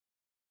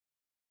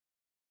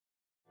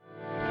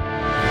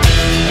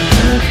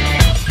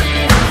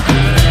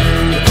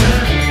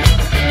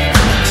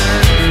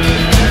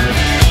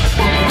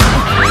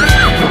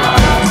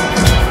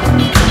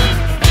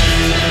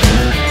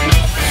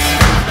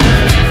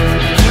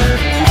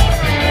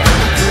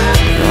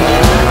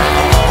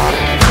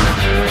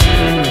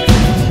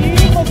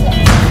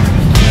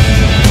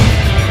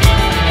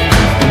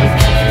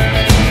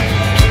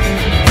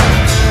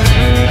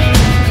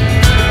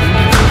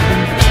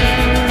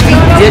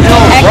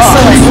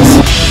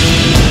Excellent.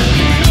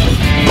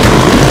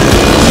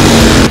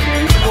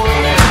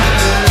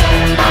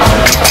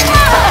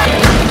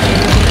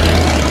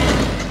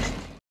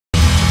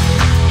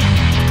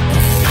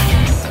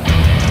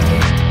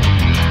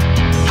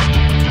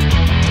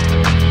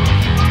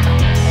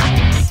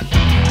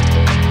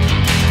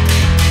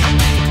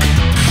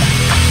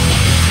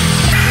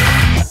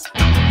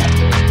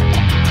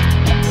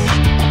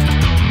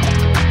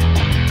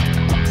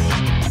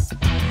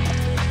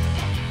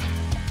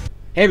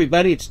 Hey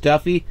everybody, it's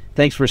Duffy.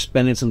 Thanks for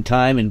spending some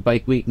time in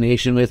Bike Week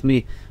Nation with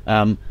me.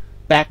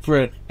 Back for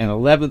an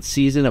 11th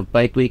season of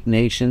Bike Week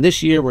Nation.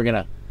 This year we're going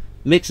to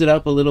mix it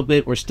up a little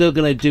bit. We're still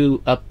going to do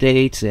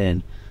updates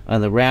and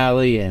on the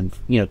rally and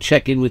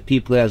check in with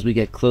people as we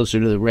get closer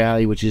to the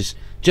rally, which is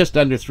just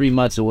under 3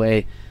 months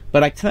away.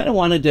 But I kind of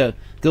wanted to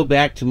go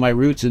back to my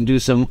roots and do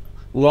some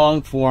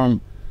long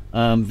form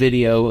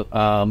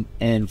video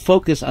and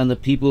focus on the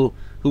people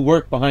who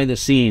work behind the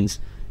scenes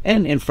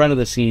and in front of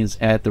the scenes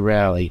at the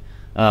rally.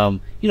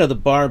 The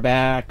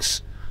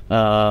barbacks,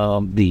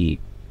 the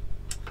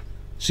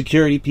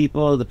security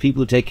people, the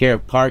people who take care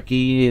of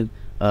parking,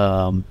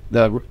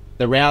 the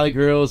rally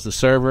girls, the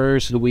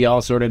servers who we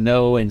all sort of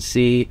know and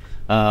see,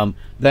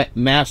 that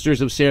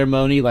masters of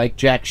ceremony like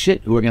Jack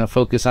Schit, who we're going to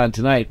focus on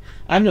tonight.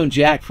 I've known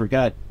Jack for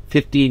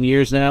 15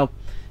 years now,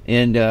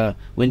 and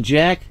when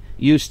Jack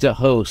used to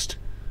host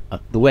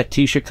the wet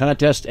t-shirt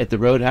contest at the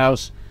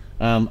Roadhouse,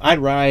 I'd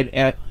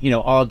ride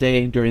all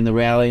day during the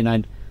rally,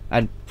 and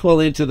I'd pull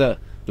into the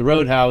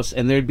Roadhouse,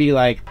 and there'd be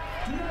like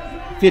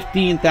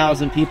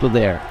 15,000 people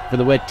there for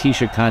the wet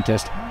t-shirt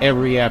contest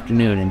every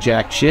afternoon. And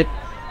Jack Schit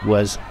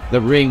was the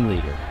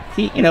ringleader.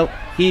 He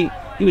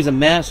was a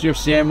master of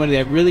ceremony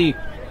that really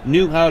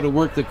knew how to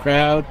work the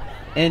crowd,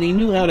 and he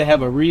knew how to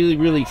have a really,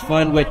 really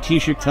fun wet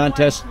t-shirt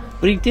contest.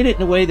 But he did it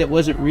in a way that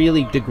wasn't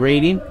really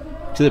degrading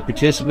to the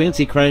participants.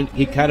 He kind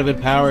of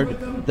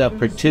empowered the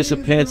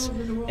participants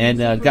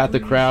and got the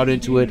crowd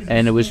into it,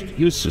 and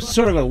he was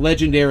sort of a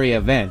legendary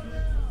event.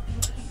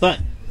 But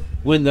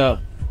when the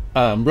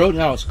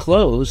Roadhouse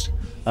closed,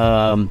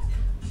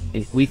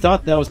 we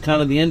thought that was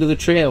kind of the end of the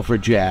trail for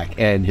Jack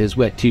and his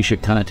wet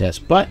t-shirt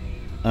contest. But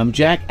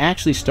Jack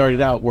actually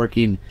started out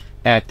working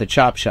at the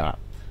Chop Shop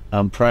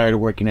prior to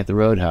working at the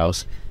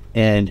Roadhouse.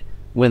 And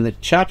when the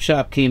Chop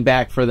Shop came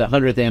back for the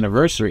 100th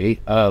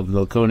anniversary of the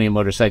Laconia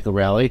Motorcycle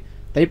Rally,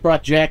 they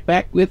brought Jack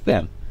back with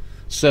them.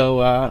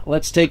 So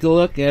let's take a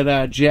look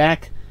at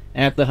Jack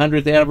at the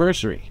 100th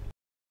anniversary.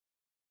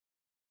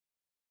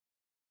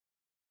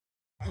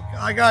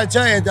 I gotta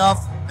tell you,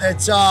 Duff,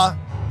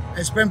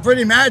 it's been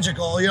pretty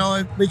magical.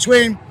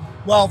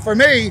 For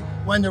me,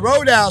 when the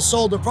Roadhouse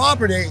sold the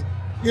property,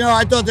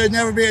 I thought there'd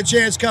never be a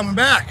chance coming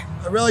back.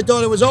 I really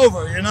thought it was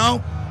over,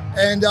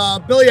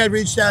 And Billy had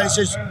reached out. He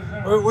says,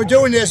 "We're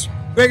doing this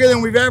bigger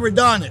than we've ever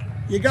done it.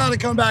 You got to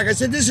come back." I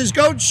said, "This is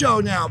Goat Show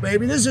now,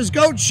 baby. This is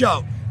Goat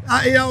Show.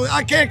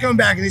 I can't come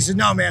back." And he said,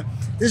 "No, man.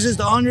 This is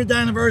the 100th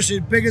anniversary,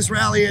 biggest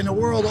rally in the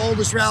world,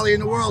 oldest rally in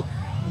the world.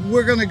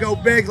 We're gonna go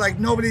big like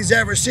nobody's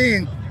ever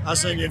seen." I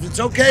said, "If it's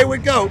okay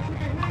with Goat,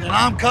 then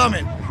I'm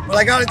coming." But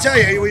I gotta tell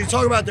you, when you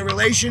talk about the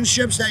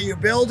relationships that you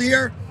build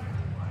here,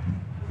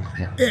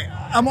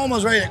 I'm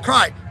almost ready to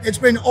cry. It's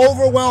been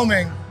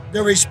overwhelming,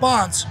 the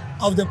response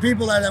of the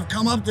people that have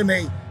come up to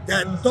me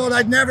that thought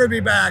I'd never be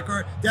back,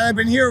 or that have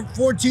been here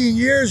 14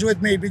 years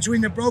with me,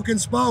 between the Broken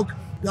Spoke,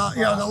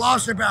 the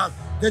Lobster Pound,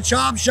 the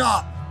Chop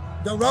Shop,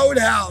 the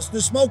Roadhouse,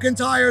 the Smoke and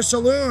Tire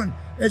Saloon.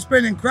 It's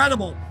been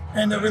incredible.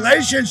 And the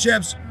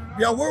relationships,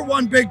 we're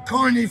one big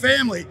Carney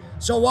family.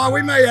 So while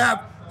we may have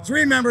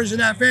 3 members in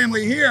that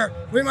family here,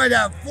 we might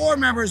have 4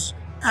 members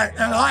at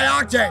High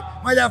Octane,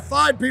 might have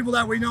 5 people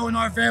that we know in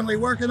our family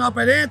working up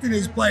at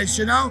Anthony's place,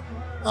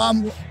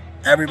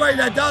 Everybody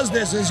that does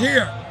this is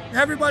here.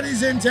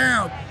 Everybody's in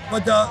town.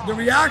 But the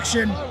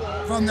reaction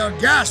from the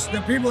guests,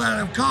 the people that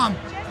have come,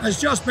 has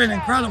just been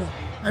incredible.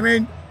 I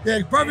mean,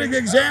 the perfect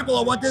example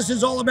of what this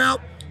is all about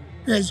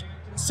is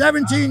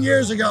 17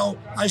 years ago,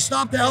 I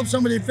stopped to help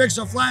somebody fix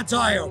a flat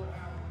tire.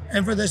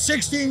 And for the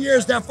 16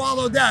 years that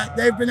followed that,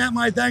 they've been at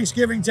my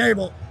Thanksgiving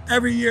table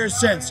every year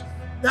since.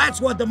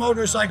 That's what the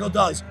motorcycle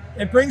does.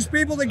 It brings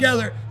people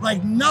together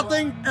like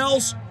nothing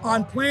else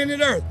on planet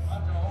Earth.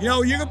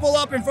 You can pull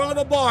up in front of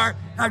a bar,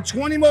 have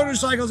 20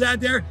 motorcycles out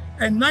there,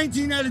 and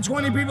 19 out of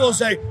 20 people will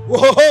say,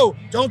 "Whoa,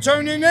 don't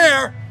turn in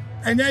there."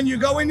 And then you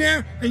go in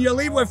there and you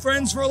leave with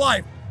friends for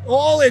life.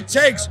 All it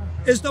takes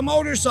is the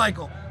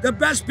motorcycle. The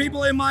best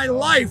people in my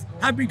life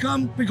have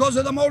become because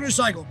of the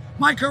motorcycle.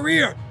 My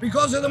career,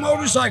 because of the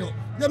motorcycle.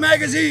 The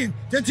magazine,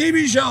 the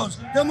TV shows,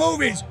 the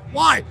movies.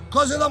 Why?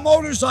 Because of the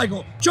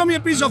motorcycle. Show me a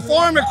piece of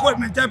farm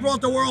equipment that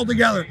brought the world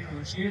together.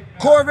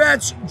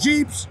 Corvettes,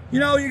 Jeeps, you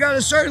got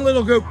a certain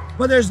little group,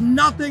 but there's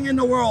nothing in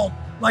the world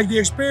like the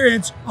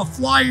experience of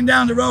flying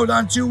down the road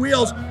on 2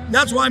 wheels.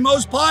 That's why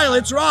most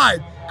pilots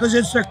ride, because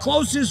it's the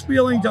closest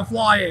feeling to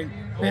flying.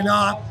 And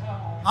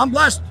I'm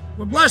blessed.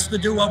 We're blessed to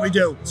do what we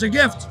do. It's a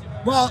gift.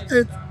 Well,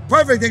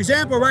 perfect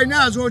example right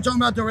now is when we're talking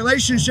about the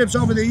relationships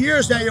over the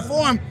years that you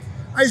form.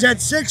 I just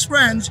had 6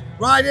 friends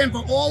ride in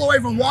from all the way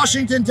from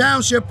Washington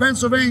Township,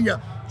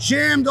 Pennsylvania,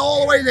 jammed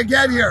all the way to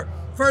get here.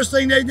 First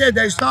thing they did,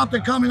 they stopped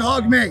to come and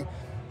hug me.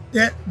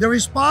 The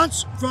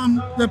response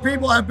from the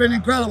people have been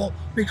incredible.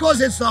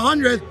 Because it's the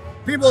 100th,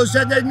 people who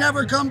said they'd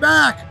never come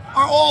back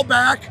are all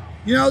back.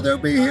 You know, they'll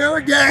be here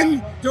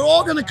again. They're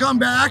all going to come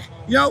back.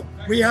 You know,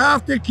 we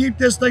have to keep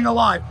this thing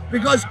alive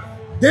because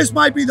this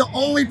might be the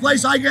only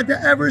place I get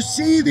to ever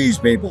see these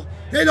people.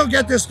 They don't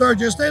get the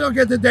Sturgis. They don't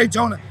get the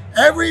Daytona.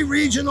 Every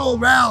regional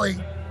rally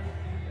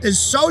is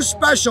so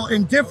special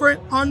and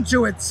different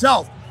unto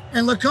itself.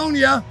 And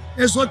Laconia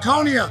is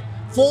Laconia.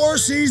 4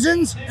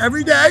 seasons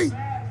every day.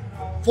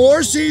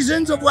 4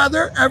 seasons of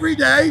weather every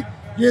day.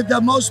 You have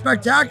the most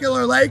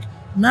spectacular lake,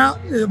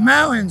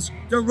 mountains.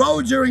 The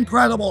roads are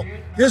incredible.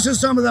 This is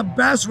some of the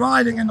best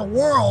riding in the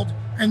world.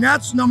 And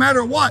that's, no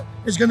matter what,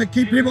 is going to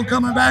keep people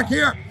coming back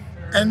here.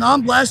 And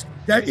I'm blessed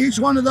that each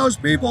one of those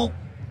people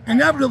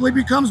inevitably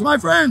becomes my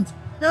friend.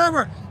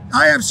 Never.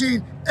 I have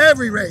seen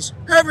every race,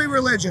 every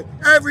religion,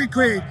 every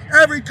creed,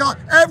 every color,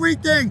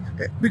 everything,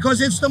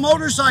 because it's the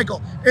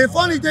motorcycle. And the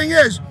funny thing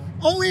is,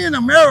 only in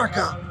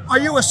America are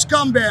you a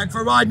scumbag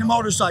for riding a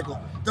motorcycle.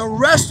 The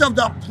rest of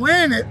the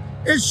planet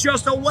is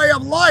just a way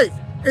of life.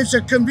 It's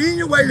a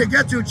convenient way to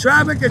get through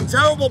traffic in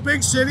terrible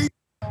big cities.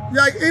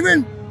 Like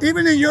even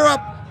in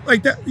Europe,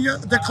 like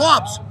the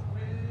clubs,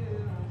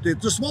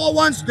 the small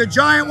ones, the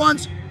giant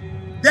ones,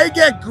 they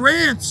get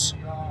grants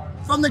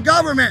from the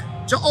government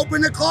to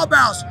open the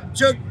clubhouse,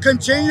 to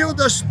continue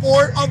the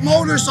sport of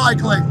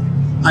motorcycling.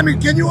 I mean,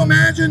 can you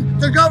imagine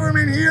the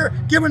government here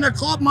giving a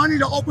club money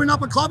to open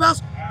up a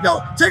clubhouse?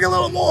 No, take a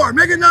little more,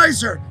 make it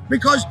nicer,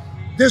 because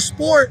this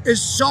sport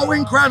is so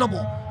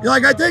incredible.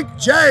 Like, I think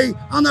Jay,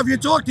 I don't know if you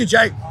talked to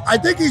Jay, I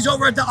think he's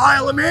over at the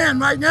Isle of Man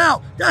right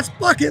now. That's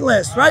bucket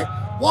list, right?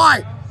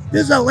 Why?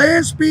 There's a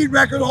land speed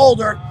record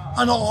holder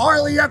on a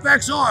Harley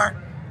FXR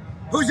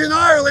who's in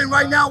Ireland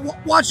right now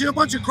watching a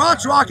bunch of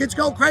crotch rockets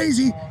go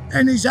crazy,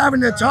 and he's having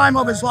the time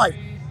of his life.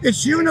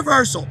 It's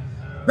universal.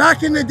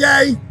 Back in the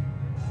day,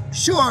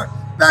 sure,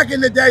 back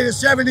in the day, the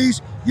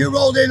 70s, you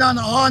rolled in on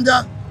a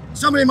Honda,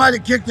 somebody might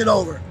have kicked it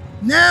over.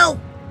 Now,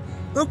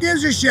 who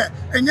gives a shit?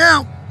 And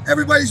now,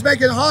 everybody's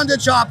making Honda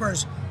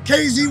choppers,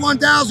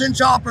 KZ1000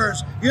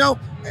 choppers. You know,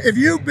 if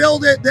you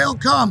build it, they'll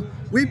come.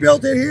 We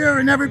built it here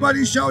and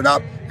everybody showed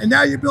up, and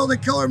now you build a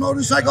killer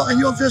motorcycle and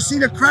you'll just see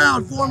the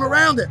crowd form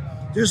around it.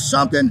 There's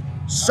something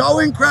so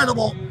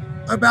incredible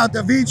about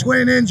the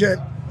V-twin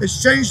engine.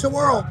 It's changed the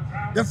world.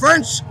 The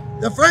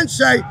French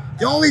say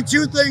the only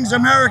 2 things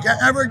America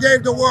ever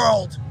gave the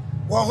world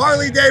were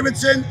Harley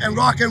Davidson and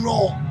rock and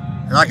roll.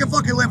 And I can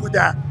fucking live with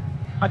that.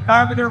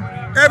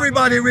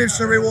 Everybody reaps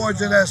the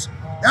rewards of this.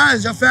 That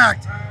is a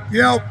fact.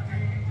 You know,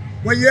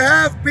 when you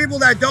have people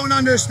that don't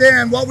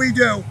understand what we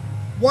do,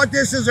 what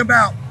this is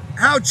about,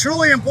 how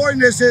truly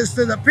important this is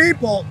to the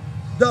people,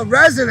 the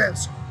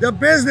residents, the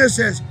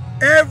businesses,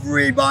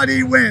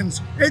 everybody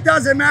wins. It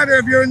doesn't matter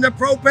if you're in the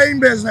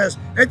propane business.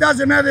 It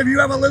doesn't matter if you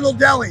have a little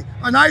deli,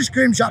 an ice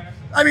cream shop.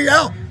 I mean,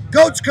 hell,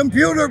 Goat's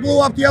computer blew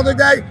up the other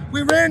day.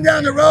 We ran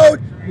down the road,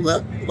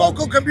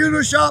 local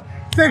computer shop,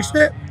 fixed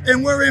it,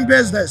 and we're in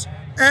business.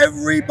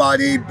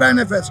 Everybody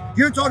benefits.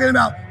 You're talking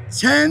about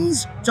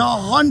tens to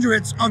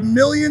hundreds of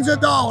millions of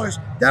dollars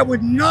that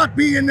would not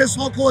be in this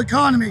local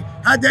economy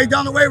had they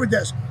done away with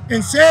this.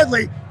 And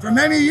sadly, for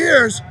many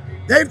years,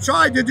 they've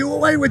tried to do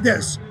away with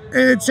this.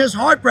 And it's just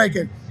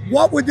heartbreaking.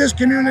 What would this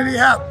community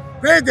have?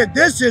 Granted,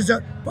 this is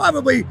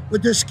probably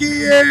with the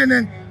skiing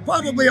and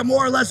probably a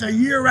more or less a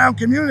year-round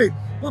community.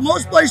 But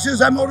most places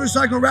that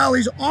motorcycle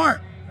rallies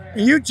aren't.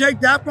 And you take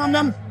that from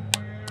them,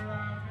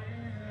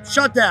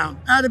 shut down,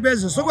 out of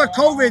business. Look what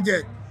COVID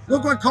did.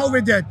 Look what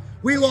COVID did.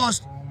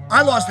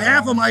 I lost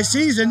half of my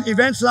season.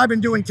 Events that I've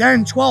been doing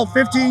 10, 12,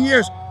 15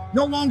 years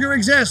no longer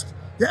exist.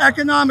 The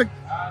economic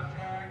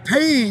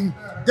pain,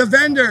 the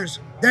vendors,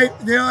 they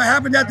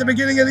happened at the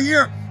beginning of the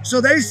year. So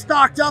they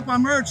stocked up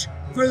on merch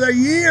for the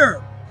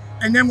year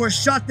and then were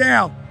shut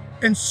down.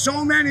 And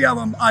so many of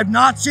them I've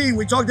not seen.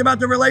 We talked about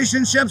the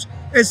relationships.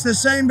 It's the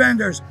same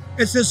vendors.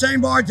 It's the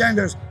same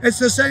bartenders. It's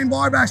the same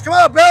barbacks. Come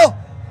on, Bill.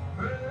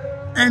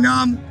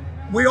 And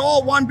we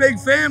all one big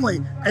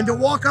family. And to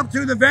walk up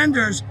to the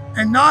vendors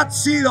and not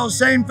see those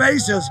same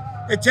faces,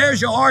 it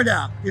tears your heart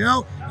out, you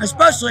know?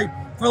 Especially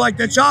for like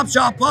the Chop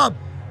Shop Pub.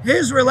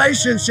 His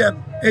relationship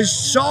is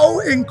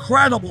so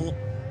incredible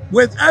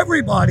with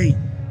everybody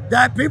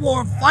that people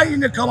are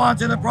fighting to come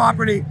onto the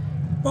property,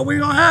 but we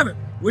don't have it.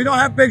 We don't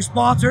have big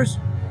sponsors.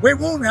 We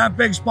won't have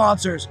big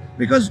sponsors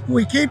because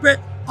we keep it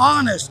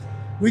honest.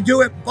 We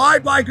do it by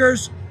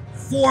bikers,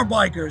 for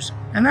bikers,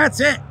 and that's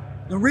it.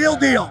 The real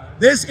deal.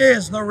 This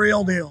is the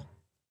real deal.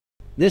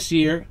 This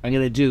year, I'm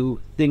going to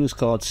do things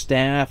called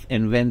Staff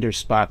and Vendor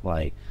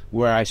Spotlight,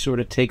 where I sort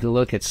of take a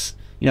look at,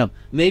 you know,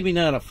 maybe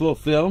not a full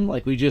film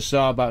like we just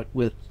saw about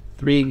with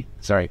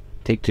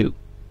take 2.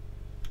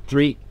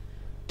 3,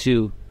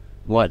 2,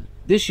 1.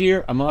 This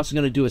year, I'm also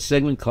going to do a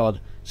segment called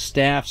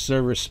Staff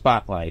Server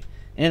Spotlight.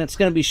 And it's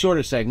going to be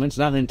shorter segments,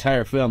 not an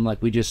entire film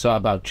like we just saw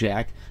about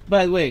Jack.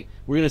 By the way,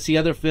 we're going to see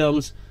other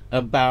films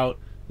about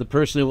the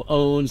person who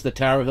owns the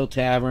Tower Hill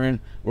Tavern.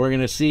 We're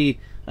going to see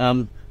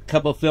a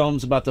couple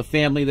films about the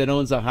family that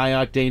owns the High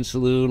Octane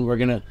Saloon. We're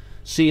going to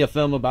see a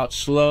film about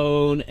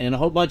Sloan and a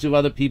whole bunch of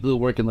other people who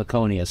work in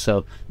Laconia.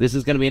 So this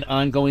is going to be an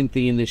ongoing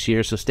theme this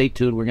year, so stay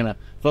tuned. We're going to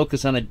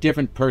focus on a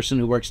different person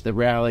who works the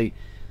rally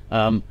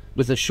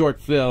with a short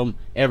film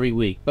every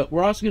week. But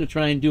we're also going to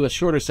try and do a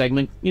shorter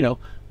segment, you know,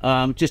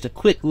 just a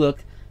quick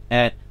look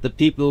at the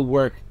people who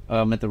work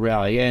at the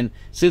rally. And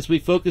since we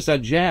focused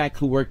on Jack,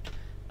 who worked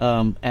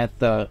at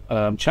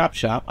the Chop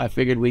Shop, I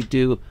figured we'd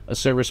do a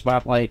server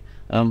spotlight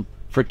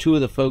for two of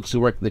the folks who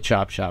work at the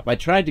Chop Shop. I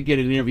tried to get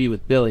an interview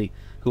with Billy,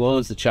 who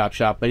owns the Chop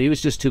Shop, but he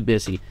was just too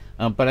busy.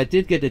 But I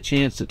did get a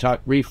chance to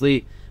talk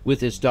briefly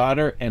with his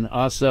daughter and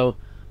also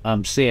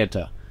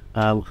Santa,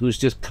 who's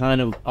just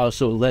kind of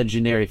also a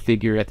legendary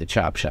figure at the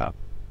Chop Shop.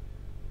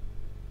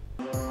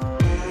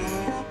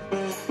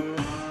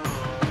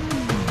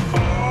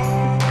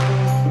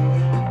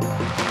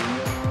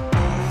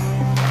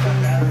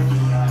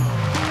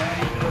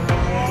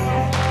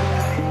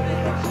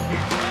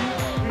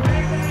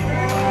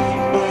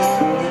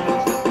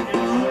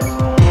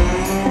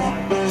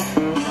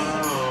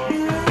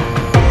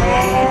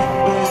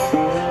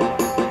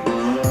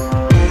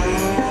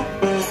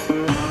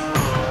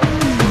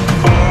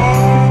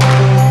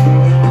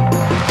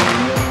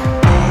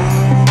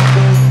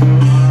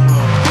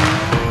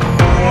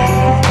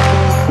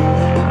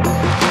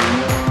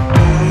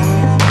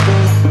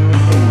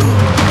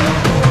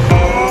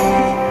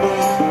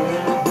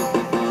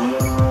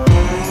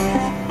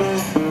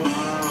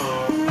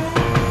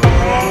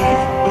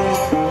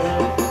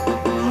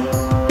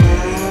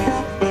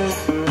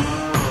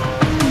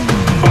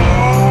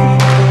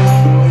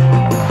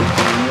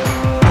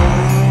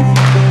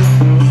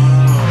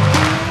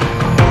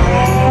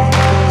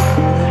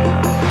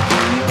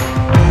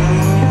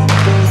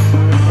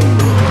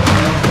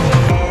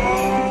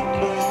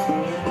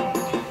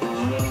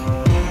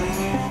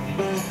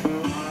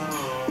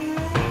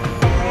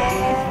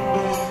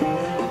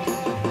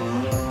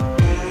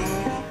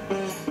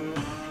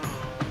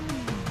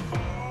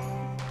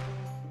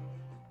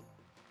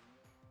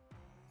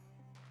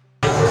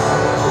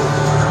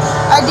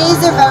 Our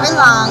days are very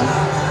long.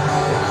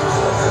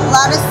 A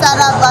lot of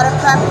setup, a lot of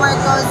prep work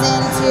goes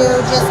into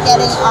just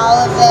getting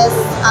all of this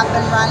up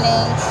and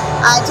running.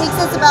 It takes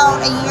us about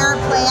a year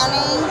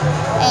planning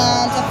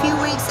and a few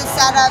weeks of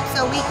setup,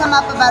 so we come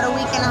up about a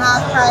week and a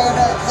half prior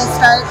to the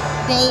start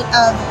date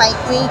of Bike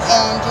Week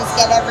and just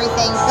get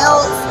everything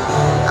built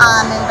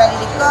and ready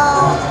to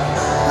go.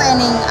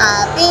 Planning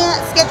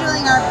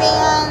scheduling our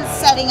bands,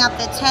 setting up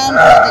the tent,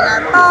 building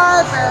our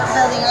bar,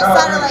 building our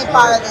satellite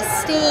bar, the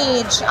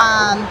stage,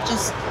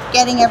 just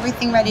getting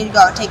everything ready to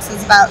go. It takes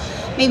us about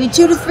maybe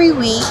 2 to 3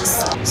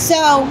 weeks.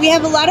 So we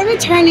have a lot of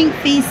returning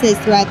faces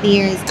throughout the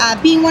years.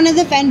 Being one of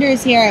the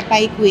vendors here at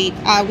Bike Week,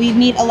 we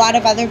meet a lot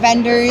of other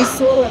vendors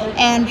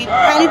and we've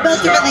kind of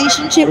built a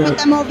relationship with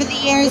them over the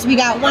years. We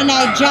got One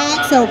Eyed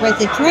Jacks over at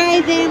the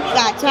drive-in, we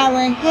got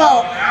Tower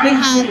Hill, we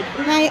have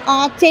High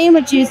Octane,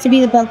 which used to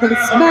be the Broken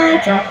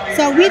Spoke.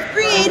 So we've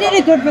created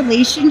a good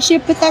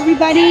relationship with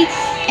everybody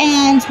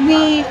and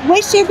we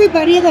wish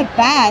everybody the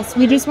best.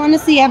 We just want to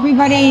see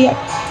everybody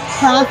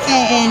profit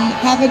and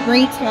have a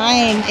great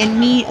time and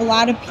meet a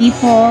lot of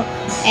people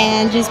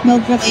and just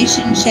build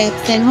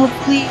relationships, and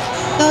hopefully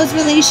those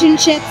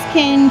relationships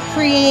can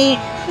create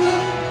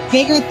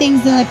bigger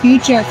things in the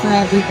future for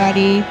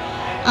everybody.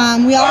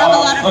 We all have a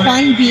lot of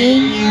fun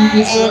being here and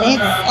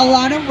it's a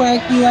lot of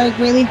work. We work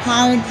really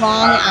hard,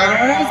 long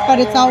hours, but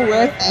it's all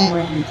worth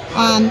it.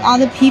 All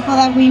the people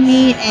that we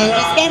meet and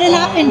just getting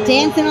up and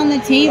dancing on the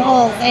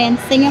tables and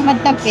singing with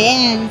the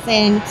bands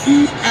and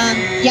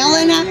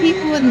yelling at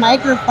people with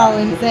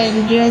microphones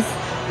and just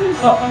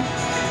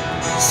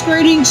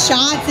squirting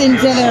shots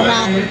into their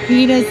mouth with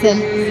Peterson.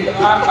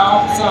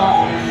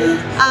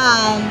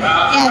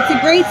 Yeah, it's a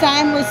great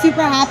time. We're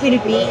super happy to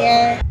be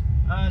here.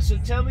 So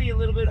tell me a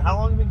little bit, how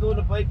long have you been going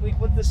to Bike Week?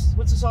 What's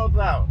this all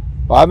about?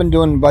 Well, I've been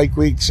doing Bike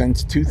Week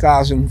since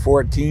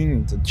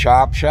 2014 at the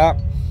Chop Shop,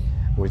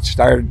 which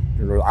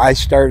I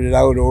started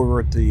out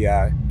over at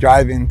the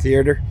drive-in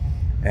theater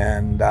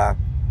and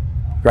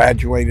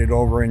graduated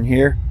over in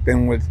here.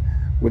 Been with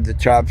the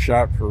Chop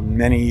Shop for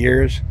many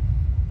years.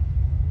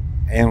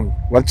 And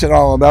what's it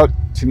all about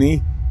to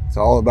me? It's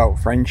all about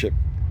friendship.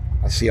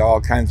 I see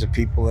all kinds of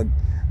people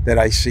that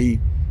I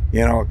see,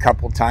 you know, a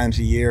couple times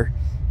a year,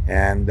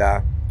 and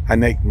I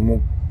make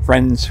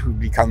friends who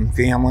become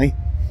family,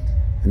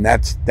 and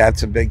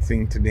that's a big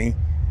thing to me.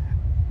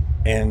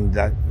 And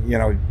you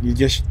know, you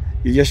just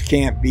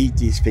can't beat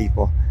these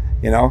people.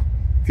 You know,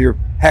 if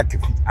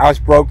I was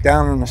broke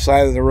down on the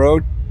side of the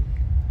road,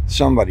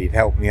 somebody'd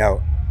help me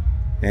out,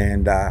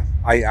 and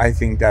I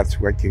think that's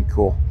wicked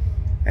cool.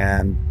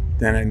 And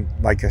then,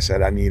 like I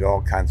said, I meet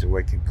all kinds of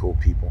wicked cool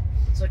people.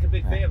 It's like a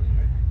big family,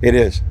 right? It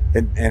is,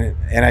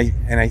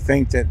 and I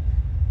think that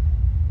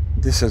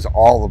this is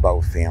all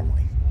about family.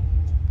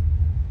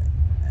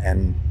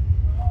 And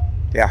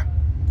yeah,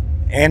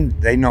 and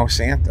they know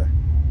Santa.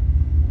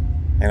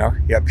 You know,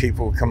 you got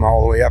people who come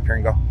all the way up here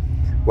and go,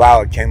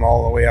 wow, it came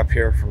all the way up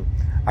here from,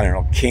 I don't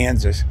know,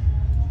 Kansas,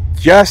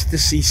 just to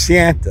see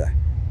Santa,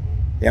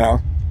 you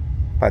know.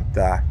 But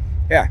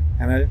yeah,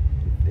 and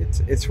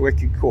it's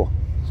wicked cool.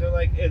 So,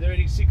 like, are there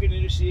any secret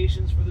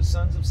initiations for the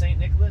sons of St.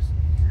 Nicholas?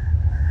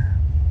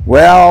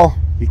 Well,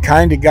 you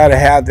kind of got to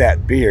have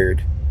that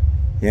beard,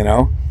 you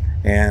know,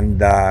 and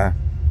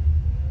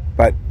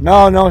but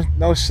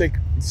no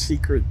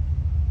secret.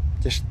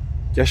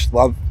 Just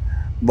love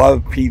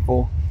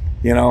people,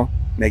 you know,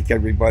 make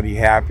everybody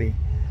happy,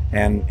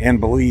 and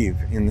believe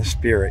in the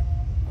spirit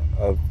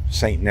of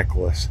St.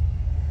 Nicholas.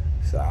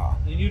 So.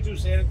 And you do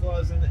Santa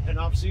Claus in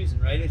off season,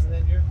 right? Isn't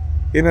that your?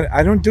 Yeah, but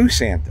I don't do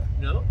Santa.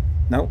 No.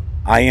 No,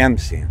 I am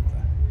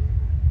Santa.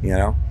 You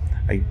know,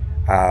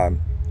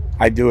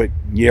 I do it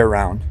year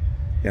round.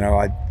 You know,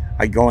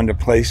 I go into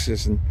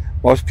places, and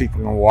most people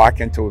can walk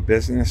into a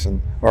business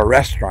or a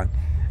restaurant,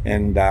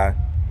 and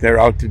they're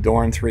out the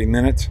door in 3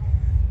 minutes.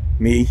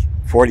 Me,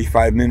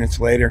 45 minutes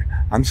later,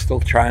 I'm still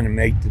trying to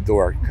make the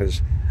door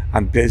because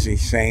I'm busy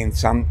saying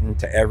something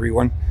to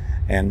everyone,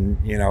 and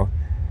you know,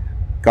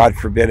 God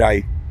forbid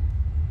I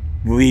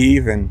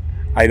leave and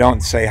I don't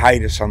say hi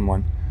to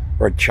someone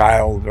or a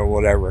child or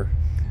whatever.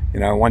 You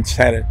know, I once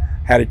had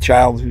a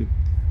child who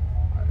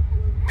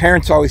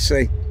parents always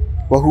say,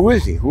 well, who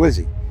is he? Who is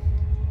he?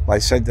 Well, I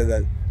said to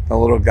the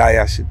little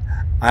guy, I said,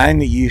 I'm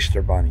the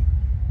Easter Bunny.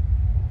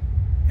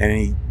 And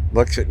he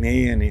looks at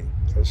me and he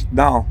goes,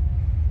 no.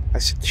 I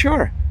said,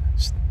 sure.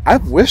 I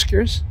have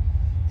whiskers.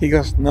 He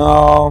goes,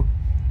 no,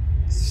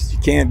 you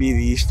can't be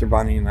the Easter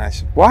Bunny. And I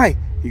said, why?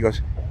 He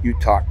goes, you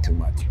talk too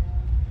much.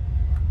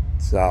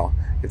 So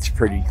it's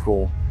pretty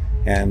cool.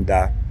 And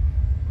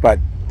but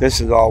this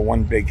is all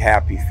one big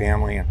happy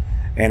family,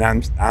 and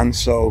I'm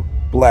so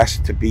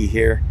blessed to be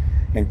here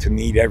and to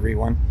meet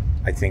everyone.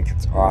 I think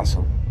it's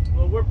awesome.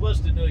 Well, we're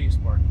blessed to know you,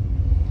 Sparky.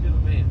 You're the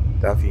man.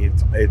 Duffy,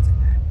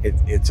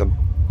 it's a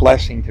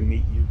blessing to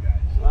meet you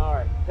guys. All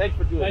right, thanks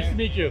for doing it. Nice to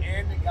meet you.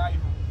 And the guy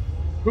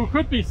Who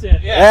could be Santa?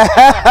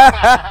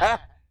 Yeah.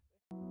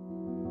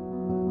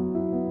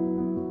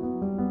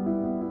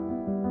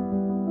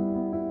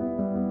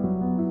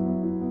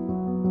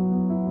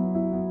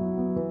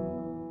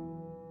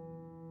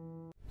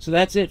 So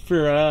that's it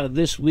for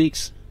this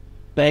week's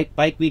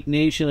Bike Week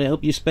Nation. I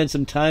hope you spent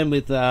some time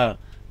with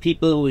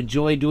people who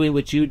enjoy doing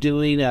what you're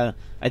doing. I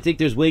think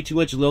there's way too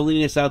much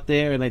loneliness out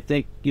there, and I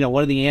think, you know,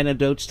 one of the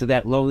antidotes to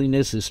that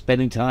loneliness is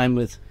spending time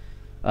with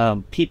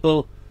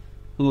people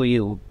who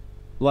you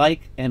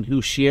like and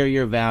who share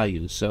your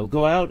values. So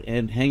go out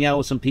and hang out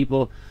with some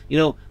people. You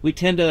know, we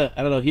tend to,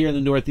 I don't know, here in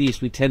the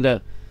Northeast, we tend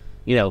to,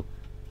 you know,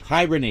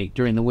 hibernate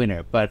during the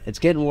winter, but it's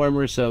getting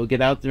warmer, so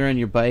get out there on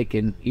your bike,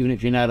 and even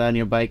if you're not on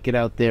your bike, get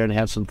out there and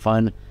have some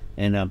fun.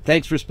 And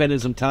thanks for spending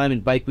some time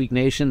in Bike Week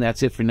Nation.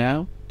 That's it for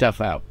now.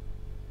 Duff out.